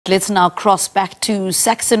Let's now cross back to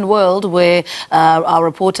Saxon World, where our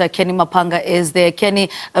reporter Kenny Mapanga is there. Kenny,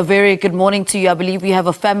 a very good morning to you. I believe you have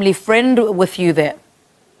a family friend with you there.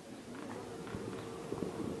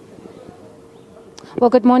 Well,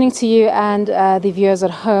 good morning to you and the viewers at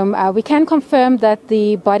home. We can confirm that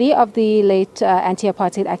the body of the late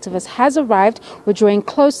anti-apartheid activist has arrived. We're drawing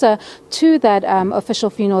closer to that official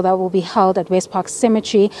funeral that will be held at West Park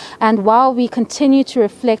Cemetery. And while we continue to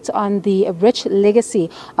reflect on the rich legacy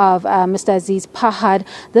of Mr. Aziz Pahad,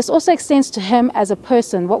 this also extends to him as a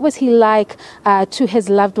person. What was he like to his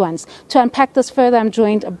loved ones? To unpack this further, I'm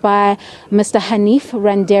joined by Mr. Hanif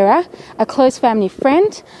Randera, a close family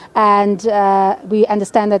friend, and we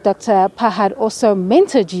understand that Dr. Pahad also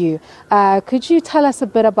mentored you. Could you tell us a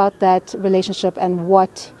bit about that relationship and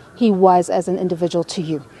what he was as an individual to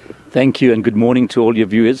you? Thank you, and good morning to all your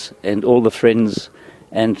viewers and all the friends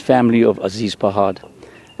and family of Aziz Pahad.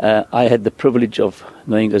 I had the privilege of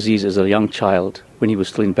knowing Aziz as a young child when he was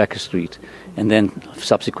still in Baker Street and then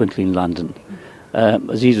subsequently in London.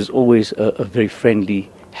 Aziz was always a very friendly,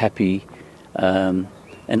 happy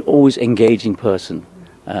and always engaging person.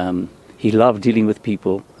 He loved dealing with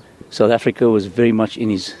people. South Africa was very much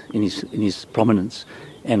in his prominence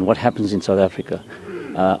and what happens in South Africa.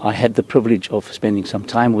 I had the privilege of spending some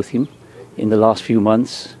time with him in the last few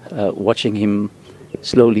months, watching him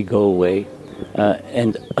slowly go away.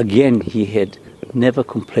 And again, he had never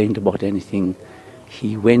complained about anything.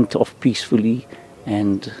 He went off peacefully,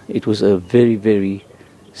 and it was a very, very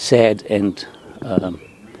sad and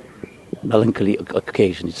melancholy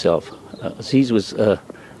occasion itself. Aziz was a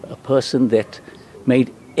person that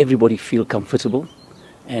made everybody feel comfortable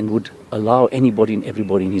and would allow anybody and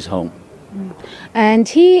everybody in his home. And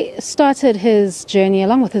he started his journey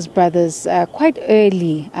along with his brothers quite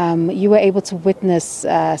early. You were able to witness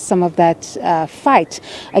some of that fight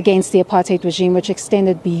against the apartheid regime, which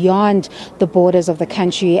extended beyond the borders of the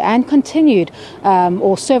country and continued,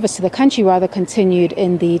 or service to the country rather, continued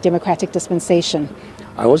in the democratic dispensation.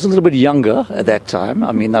 I was a little bit younger at that time.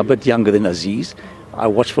 I mean, a bit younger than Aziz. I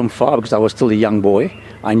watched from far because I was still a young boy.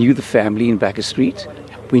 I knew the family in Baker Street,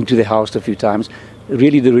 been to their house a few times.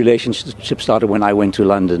 Really, the relationship started when I went to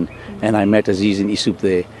London and I met Aziz in Isup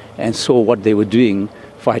there and saw what they were doing,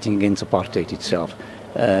 fighting against apartheid itself.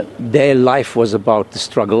 Their life was about the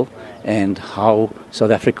struggle and how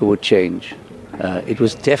South Africa would change. It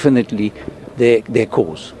was definitely their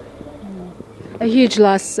cause. A huge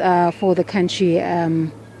loss for the country.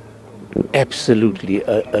 Absolutely,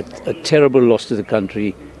 a terrible loss to the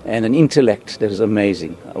country and an intellect that is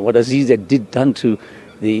amazing. What Aziz had done to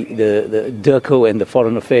the DIRCO and the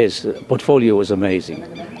Foreign Affairs portfolio was amazing.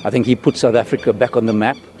 I think he put South Africa back on the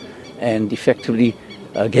map and effectively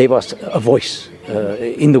gave us a voice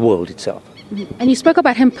in the world itself. And you spoke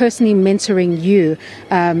about him personally mentoring you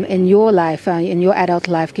in your life, in your adult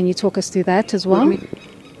life. Can you talk us through that as well?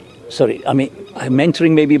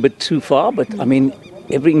 Mentoring may be a bit too far, but I mean,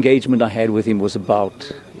 every engagement I had with him was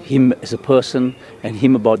about him as a person and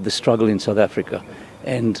him about the struggle in South Africa.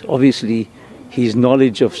 And obviously, his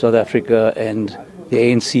knowledge of South Africa and the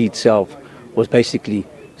ANC itself was basically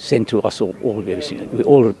sent to us all very soon. We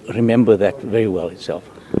all remember that very well itself.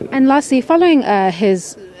 And lastly, following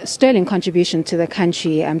his sterling contribution to the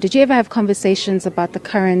country, did you ever have conversations about the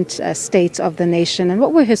current state of the nation, and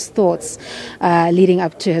what were his thoughts leading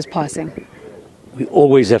up to his passing? We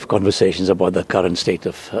always have conversations about the current state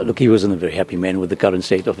of... look, he wasn't a very happy man with the current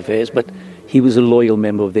state of affairs, but he was a loyal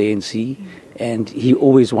member of the ANC, and he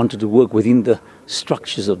always wanted to work within the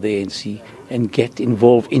structures of the ANC and get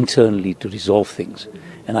involved internally to resolve things.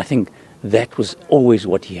 And I think that was always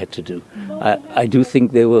what he had to do. I do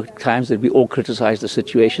think there were times that we all criticized the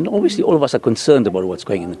situation. Obviously, all of us are concerned about what's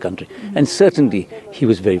going on in the country, and certainly he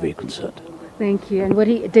was very, very concerned. Thank you.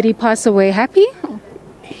 And did he pass away happy?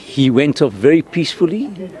 He went off very peacefully,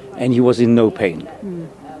 and he was in no pain.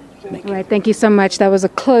 All right, thank you so much. That was a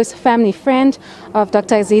close family friend of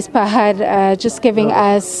Dr. Aziz Pahad, just giving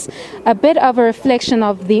us a bit of a reflection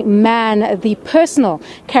of the man, the personal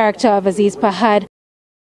character of Aziz Pahad.